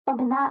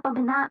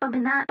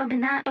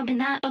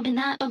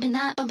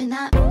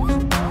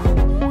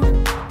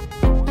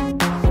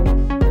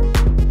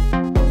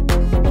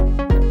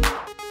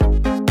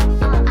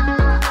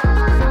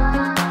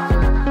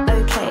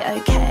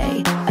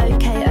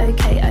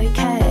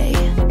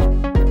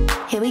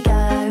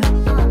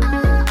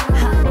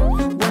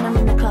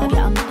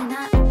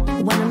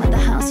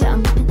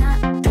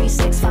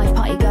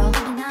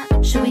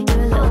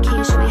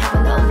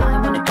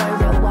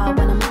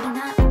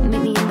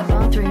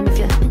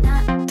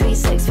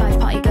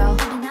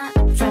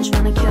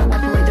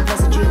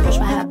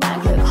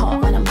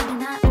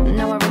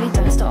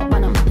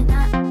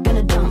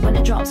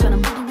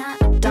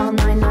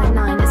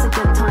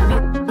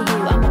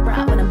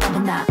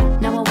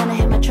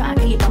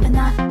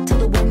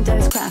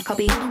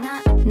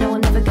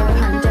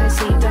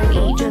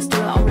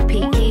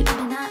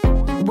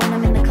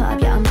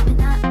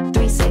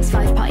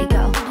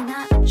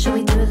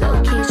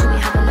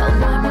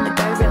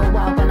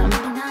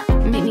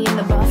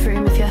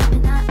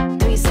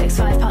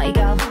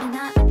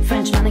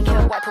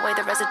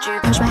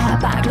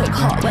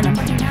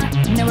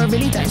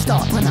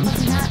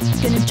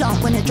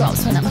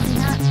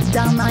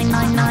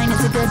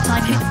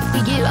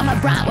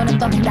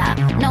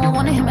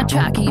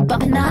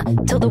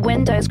Till the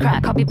windows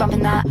crack, I'll be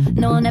bumping that.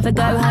 No, I'll never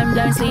go home,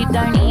 don't sleep,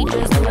 don't eat,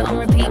 just do it on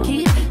repeat.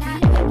 Keep.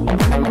 When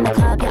I'm in the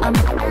club, yeah, I'm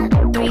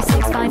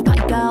 365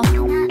 party girl.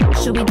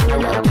 Should we do a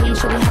little key?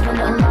 Should we have a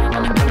little line?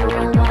 Wanna go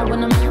real wild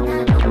when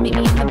I'm meet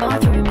me in the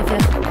bathroom with you.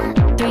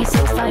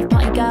 365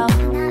 party girl.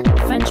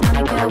 French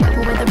manicure,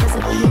 whipper with the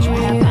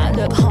residue. I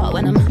look hot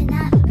when I'm.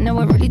 No,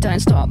 I really don't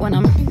stop when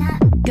I'm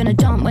gonna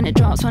jump when it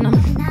drops when I'm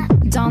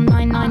down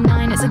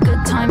 999. It's a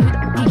good time.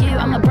 Who you?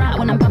 I'm a brat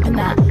when I'm bumping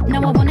that.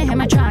 No, I wanna hear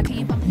my track.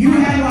 You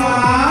have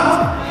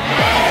wow.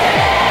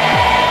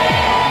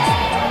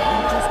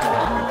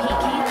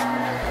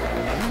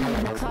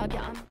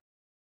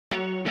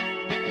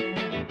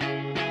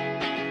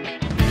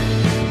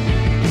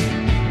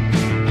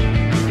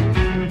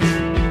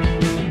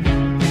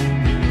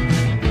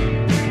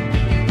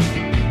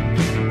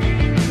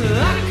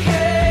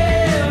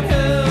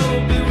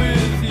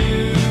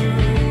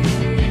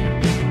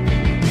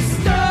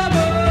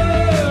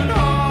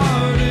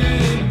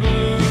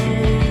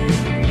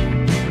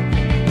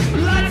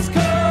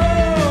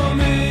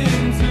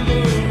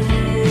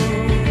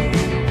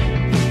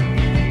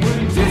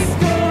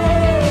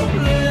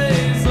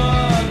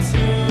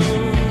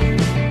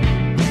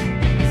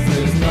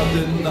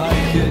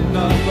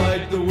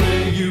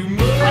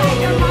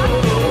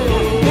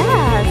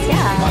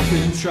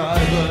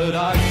 Try, but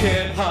I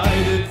can't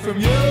hide it from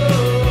you.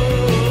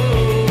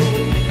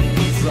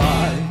 'Cause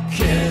I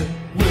can't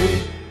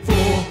wait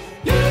for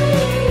you.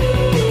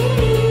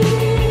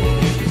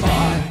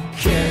 I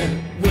can't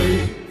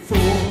wait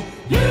for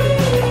you.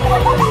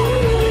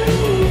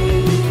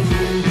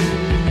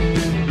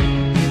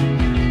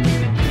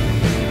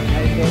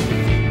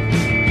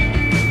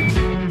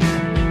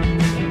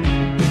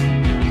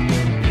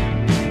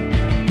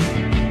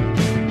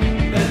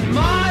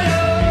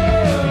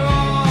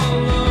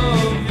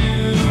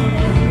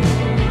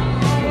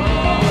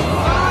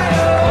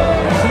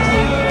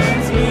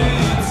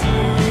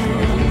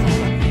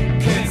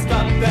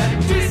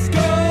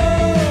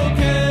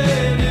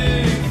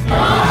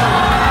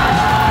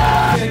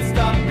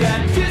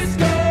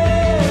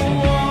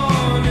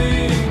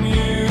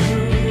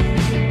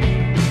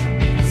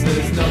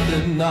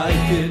 I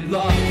get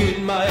locked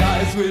in my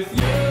eyes with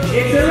you.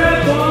 It's a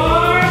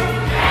record!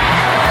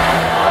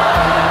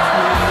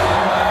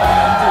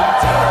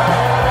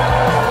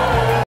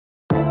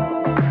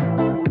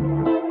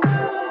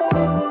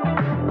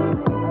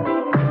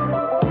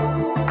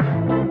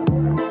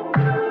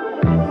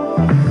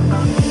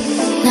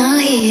 Now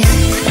he's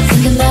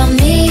thinking about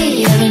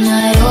me every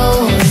night.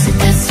 Oh, is it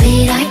that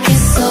sweet? I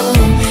guess so.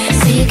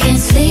 So you can't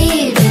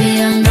sleep,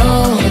 baby, I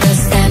know.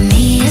 Does that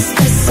mean it's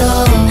the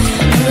soul?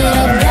 Move it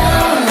up,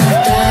 down,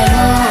 left, right,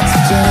 on.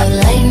 Switch it up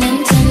like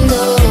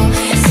Nintendo.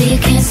 So you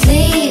can't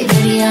sleep,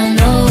 baby, I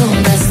know.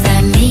 Does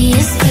that mean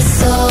it's the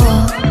soul?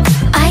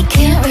 I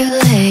can't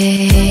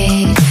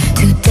relate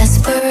to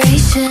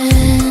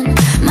desperation.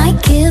 Might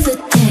give a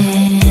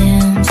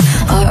damn.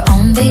 Are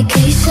on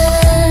vacation.